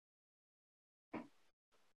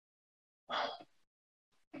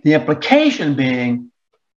 The implication being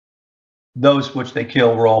those which they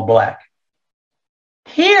killed were all black.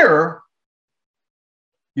 Here,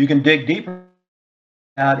 you can dig deeper.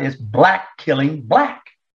 It's black killing black.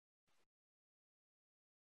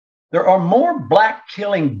 There are more black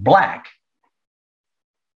killing black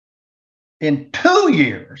in 2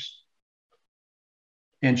 years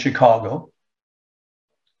in Chicago.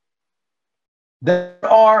 There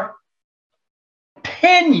are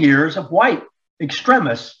 10 years of white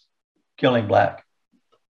extremists killing black.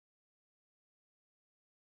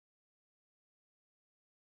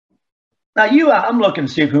 Now, I'm looking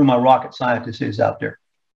to see who my rocket scientist is out there.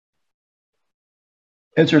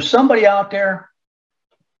 Is there somebody out there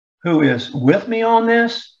who is with me on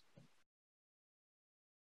this?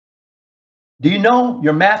 Do you know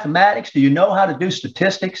your mathematics? Do you know how to do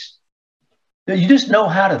statistics? Do you just know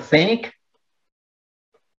how to think?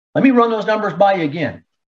 Let me run those numbers by you again.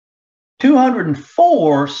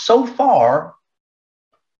 204 so far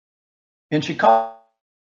in Chicago,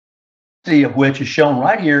 of which is shown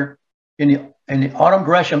right here in the Autumn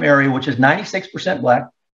Gresham area, which is 96% black.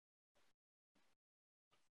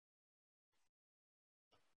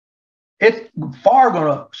 It's far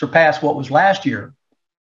going to surpass what was last year.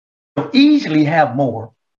 It'll easily have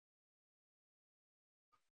more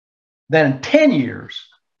than 10 years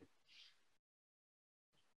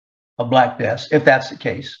of black deaths, if that's the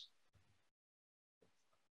case.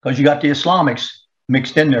 Because you got the Islamics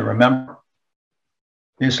mixed in there, remember?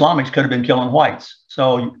 The Islamics could have been killing whites.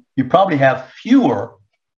 So you probably have fewer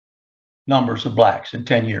numbers of blacks in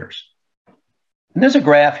 10 years. And there's a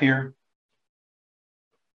graph here.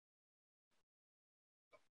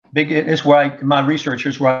 It's where in my research,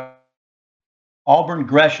 is where Auburn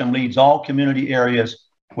Gresham leads all community areas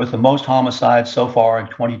with the most homicides so far in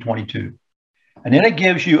 2022. And then it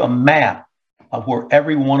gives you a map of where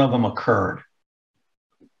every one of them occurred.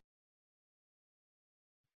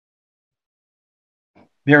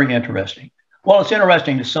 Very interesting. Well, it's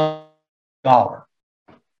interesting to some scholar.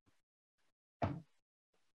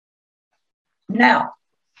 Now,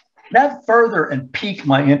 that further and piqued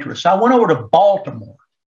my interest. I went over to Baltimore.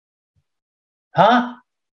 Huh?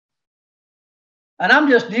 And I'm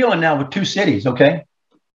just dealing now with two cities, okay?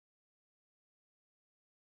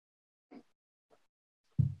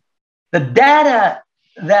 The data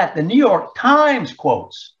that the New York Times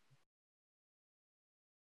quotes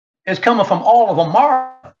is coming from all of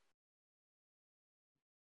America.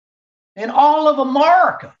 In all of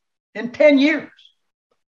America in 10 years.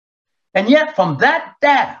 And yet from that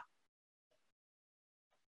data,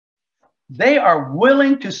 they are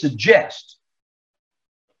willing to suggest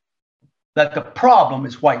that the problem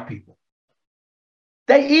is white people.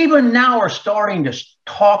 They even now are starting to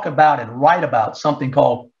talk about and write about something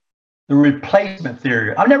called the replacement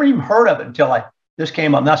theory. I've never even heard of it until this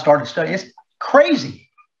came up and I started studying. It's crazy.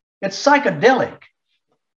 It's psychedelic.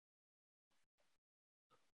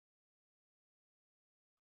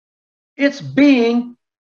 It's being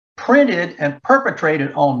printed and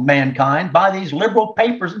perpetrated on mankind by these liberal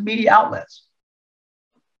papers and media outlets.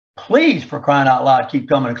 Please, for crying out loud, keep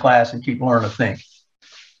coming to class and keep learning to think.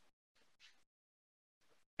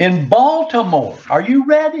 In Baltimore, are you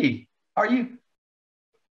ready? Are you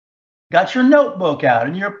got your notebook out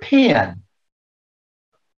and your pen?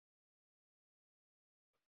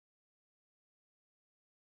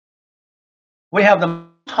 We have the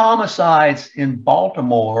homicides in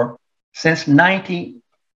Baltimore since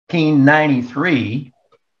 1993.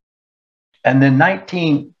 And then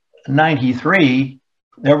 1993,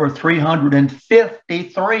 there were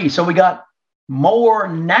 353. So we got more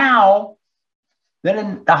now than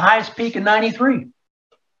in the highest peak in 93.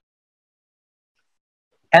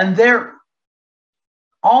 And they're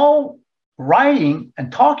all writing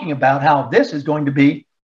and talking about how this is going to be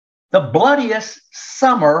the bloodiest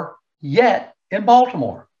summer yet in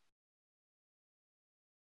Baltimore.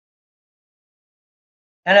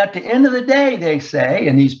 And at the end of the day, they say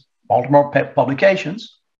in these Baltimore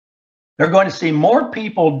publications, they're going to see more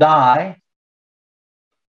people die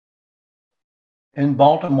in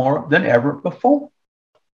Baltimore than ever before.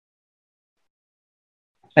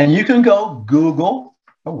 And you can go Google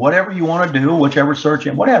or whatever you want to do, whichever search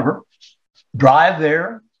engine, whatever, drive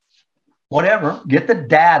there, whatever, get the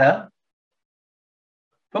data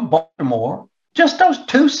from Baltimore, just those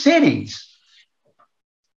two cities.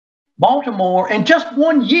 Baltimore in just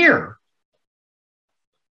 1 year.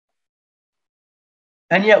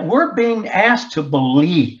 And yet we're being asked to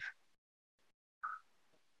believe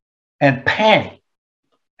and panic.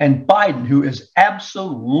 And Biden, who is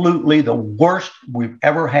absolutely the worst we've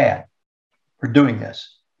ever had for doing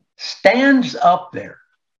this, stands up there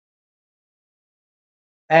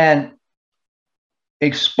and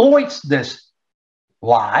exploits this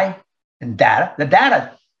lie and data. The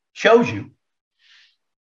data shows you.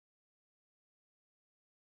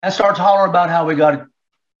 And starts hollering about how we got to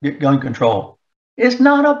get gun control. It's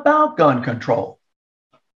not about gun control.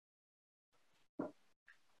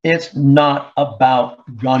 It's not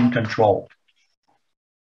about gun control.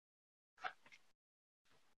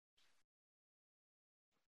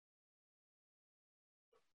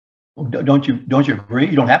 Don't you agree?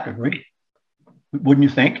 You don't have to agree. Wouldn't you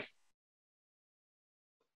think?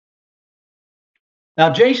 Now,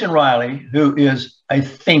 Jason Riley, who is a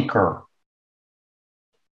thinker,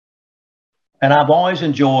 and I've always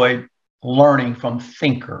enjoyed learning from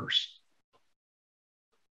thinkers.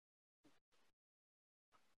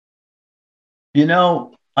 You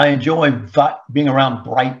know, I enjoy being around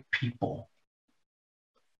bright people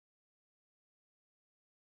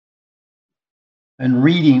and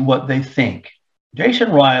reading what they think.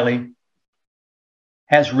 Jason Riley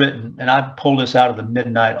has written, and I pulled this out of the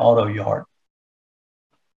Midnight Auto Yard,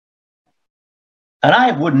 and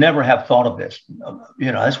I would never have thought of this.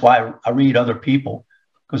 You know, that's why I read other people,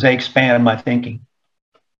 because they expand my thinking.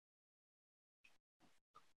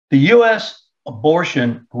 The U.S.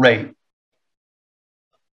 abortion rate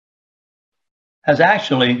has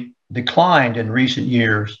actually declined in recent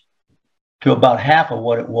years to about half of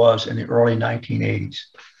what it was in the early 1980s.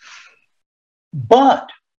 But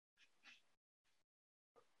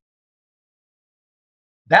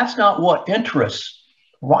that's not what interests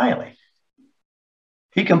Riley.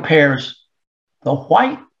 He compares the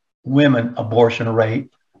white women abortion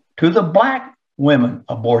rate to the black women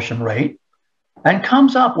abortion rate and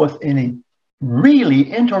comes up with a really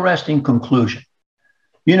interesting conclusion.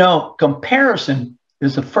 You know, comparison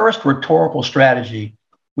is the first rhetorical strategy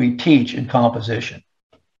we teach in composition,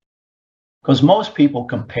 because most people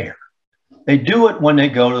compare. They do it when they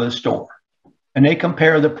go to the store, and they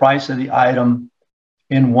compare the price of the item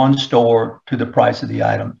in one store to the price of the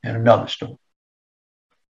item in another store.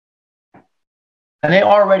 And they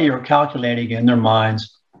already are calculating in their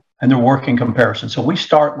minds, and they're working comparison. So we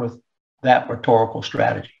start with that rhetorical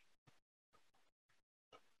strategy.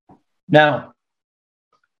 Now,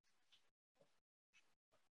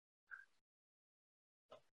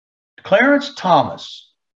 Clarence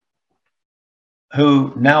Thomas,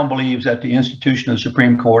 who now believes that the institution of the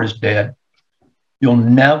Supreme Court is dead, you'll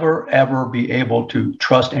never, ever be able to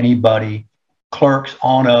trust anybody, clerks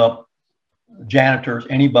on up, janitors,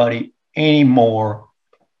 anybody anymore.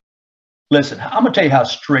 Listen, I'm going to tell you how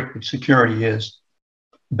strict the security is,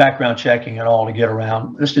 background checking and all to get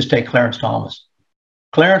around. Let's just take Clarence Thomas.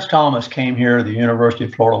 Clarence Thomas came here to the University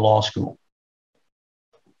of Florida Law School.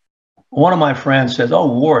 One of my friends says,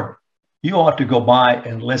 "Oh, Ward, you ought to go by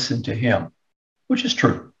and listen to him," which is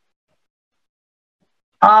true.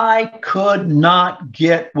 I could not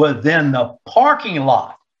get within the parking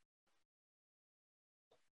lot.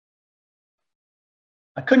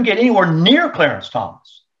 I couldn't get anywhere near Clarence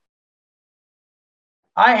Thomas.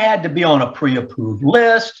 I had to be on a pre-approved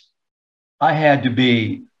list. I had to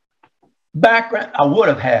be background. I would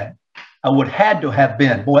had to have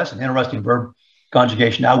been. Boy, that's an interesting verb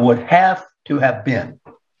conjugation. I would have to have been.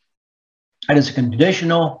 That is a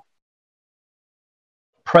conditional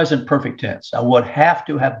present perfect tense. I would have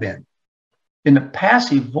to have been. In the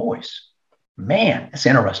passive voice, man, it's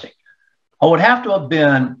interesting. I would have to have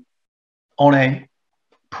been on an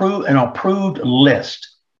approved list.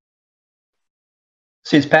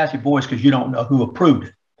 See, it's passive voice because you don't know who approved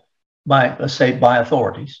it by, let's say, by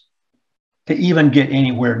authorities, to even get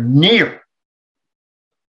anywhere near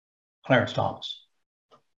Clarence Thomas.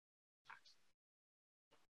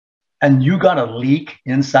 And you got a leak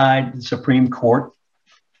inside the Supreme Court,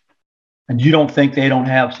 and you don't think they don't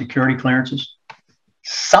have security clearances?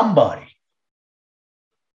 Somebody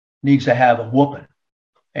needs to have a whooping.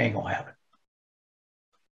 Ain't gonna happen.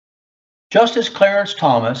 Justice Clarence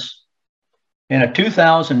Thomas, in a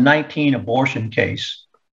 2019 abortion case,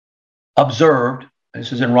 observed,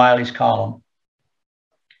 this is in Riley's column,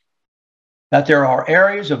 that there are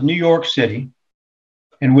areas of New York City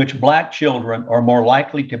in which Black children are more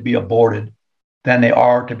likely to be aborted than they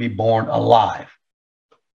are to be born alive,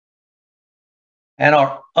 and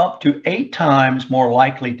are up to 8 times more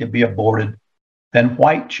likely to be aborted than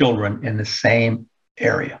white children in the same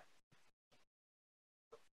area.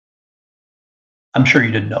 I'm sure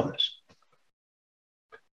you didn't know this.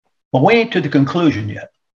 But we ain't to the conclusion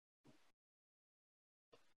yet.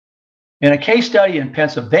 In a case study in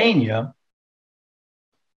Pennsylvania,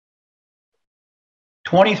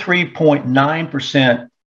 23.9%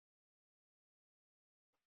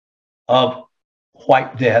 of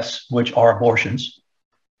white deaths, which are abortions,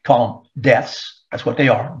 call them deaths, that's what they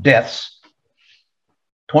are, deaths.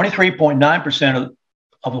 23.9%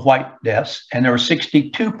 of the white deaths, and there were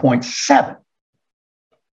 62.7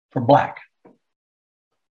 for Black.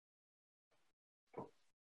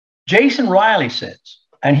 Jason Riley says,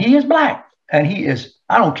 and he is Black, and he is,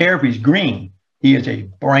 I don't care if he's green, he is a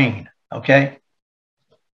brain, okay?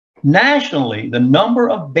 Nationally, the number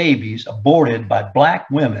of babies aborted by Black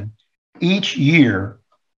women each year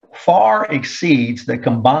far exceeds the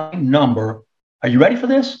combined number, are you ready for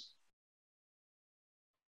this?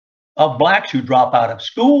 of blacks who drop out of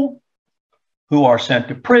school, who are sent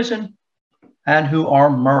to prison, and who are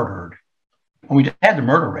murdered. And we had the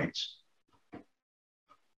murder rates.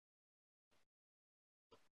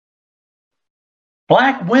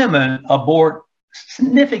 Black women abort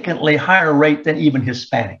significantly higher rate than even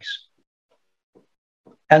Hispanics.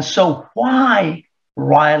 And so why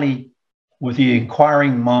Riley, with the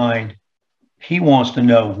inquiring mind, he wants to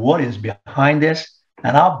know what is behind this,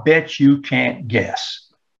 and I'll bet you can't guess.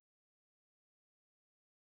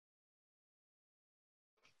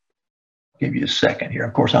 Give you a second here.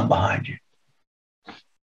 Of course, I'm behind you.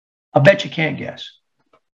 I bet you can't guess.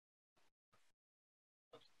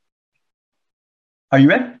 Are you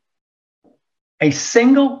ready? A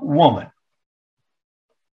single woman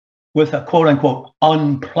with a quote unquote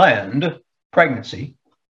unplanned pregnancy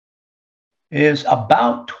is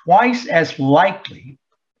about twice as likely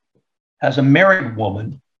as a married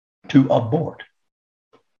woman to abort.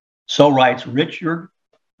 So writes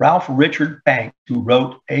Ralph Richard Banks, who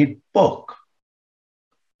wrote a book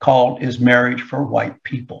called Is Marriage for White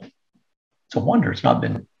People? It's a wonder it's not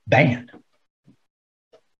been banned.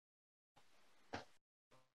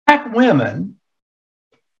 Black women,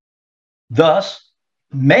 thus,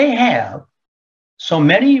 may have so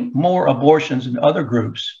many more abortions than other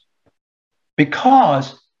groups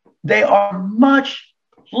because they are much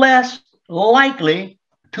less likely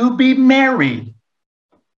to be married.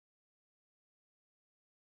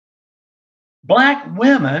 Black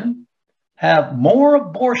women have more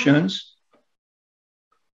abortions,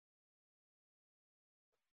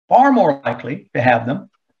 far more likely to have them,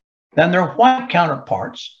 than their white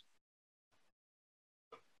counterparts.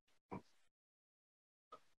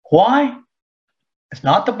 Why? It's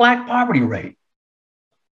not the black poverty rate.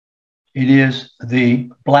 It is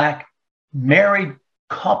the black married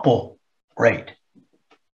couple rate.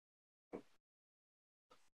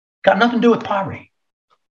 Got nothing to do with poverty.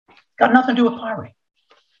 Got nothing to do with poverty.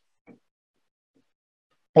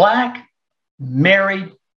 Black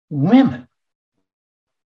married women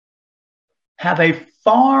have a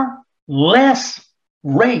far less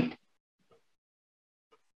rate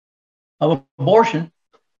of abortion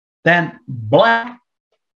than black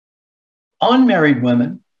unmarried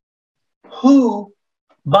women who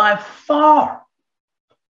by far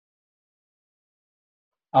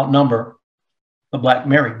outnumber the black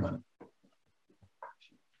married women.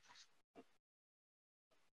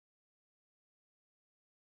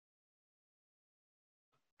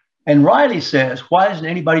 And Riley says, why isn't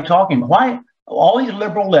anybody talking? Why all these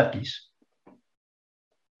liberal lefties?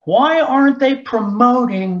 Why aren't they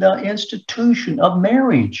promoting the institution of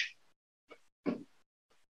marriage?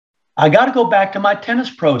 I got to go back to my tennis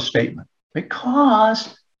pro statement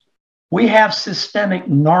because we have systemic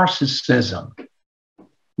narcissism.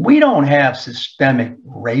 We don't have systemic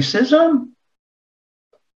racism.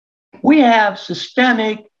 We have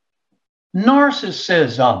systemic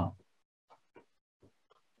narcissism.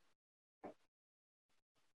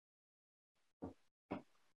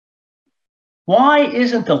 Why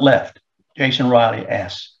isn't the left, Jason Riley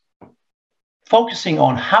asks, focusing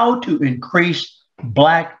on how to increase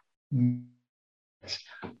black?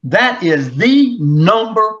 That is the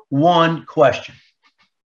number one question.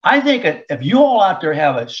 I think if you all out there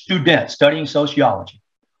have a student studying sociology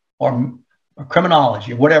or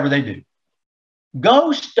criminology or whatever they do,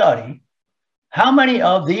 go study how many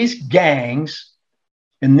of these gangs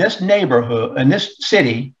in this neighborhood, in this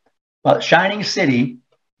city, shining city,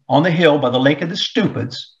 on the hill by the Lake of the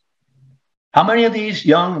Stupids, how many of these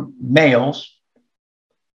young males,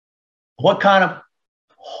 what kind of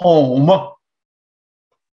home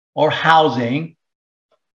or housing,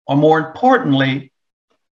 or more importantly,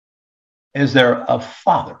 is there a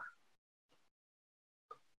father?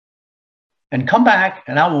 And come back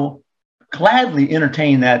and I will gladly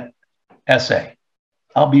entertain that essay.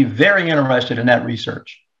 I'll be very interested in that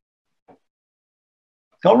research.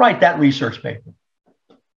 Go write that research paper.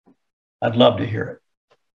 I'd love to hear it.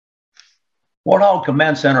 Warthog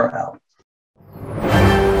Command Center out.